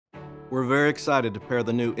We're very excited to pair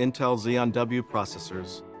the new Intel Xeon W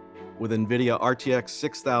processors with NVIDIA RTX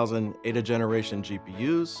 6000 8th generation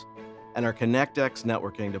GPUs and our ConnectX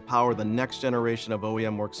networking to power the next generation of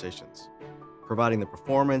OEM workstations, providing the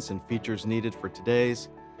performance and features needed for today's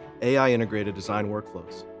AI-integrated design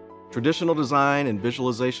workflows. Traditional design and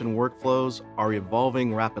visualization workflows are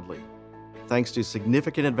evolving rapidly, thanks to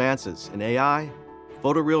significant advances in AI,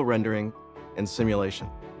 photoreal rendering, and simulation.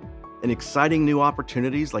 And exciting new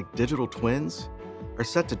opportunities like digital twins are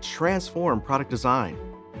set to transform product design,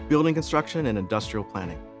 building construction, and industrial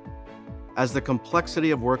planning. As the complexity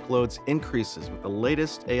of workloads increases with the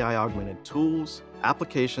latest AI-augmented tools,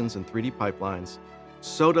 applications, and 3D pipelines,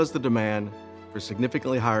 so does the demand for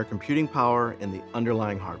significantly higher computing power in the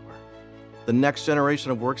underlying hardware. The next generation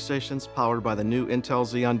of workstations powered by the new Intel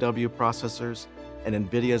Xeon W processors and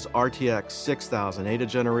NVIDIA's RTX 6000 8th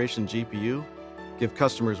generation GPU give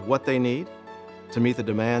customers what they need to meet the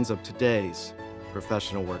demands of today's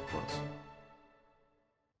professional workflows.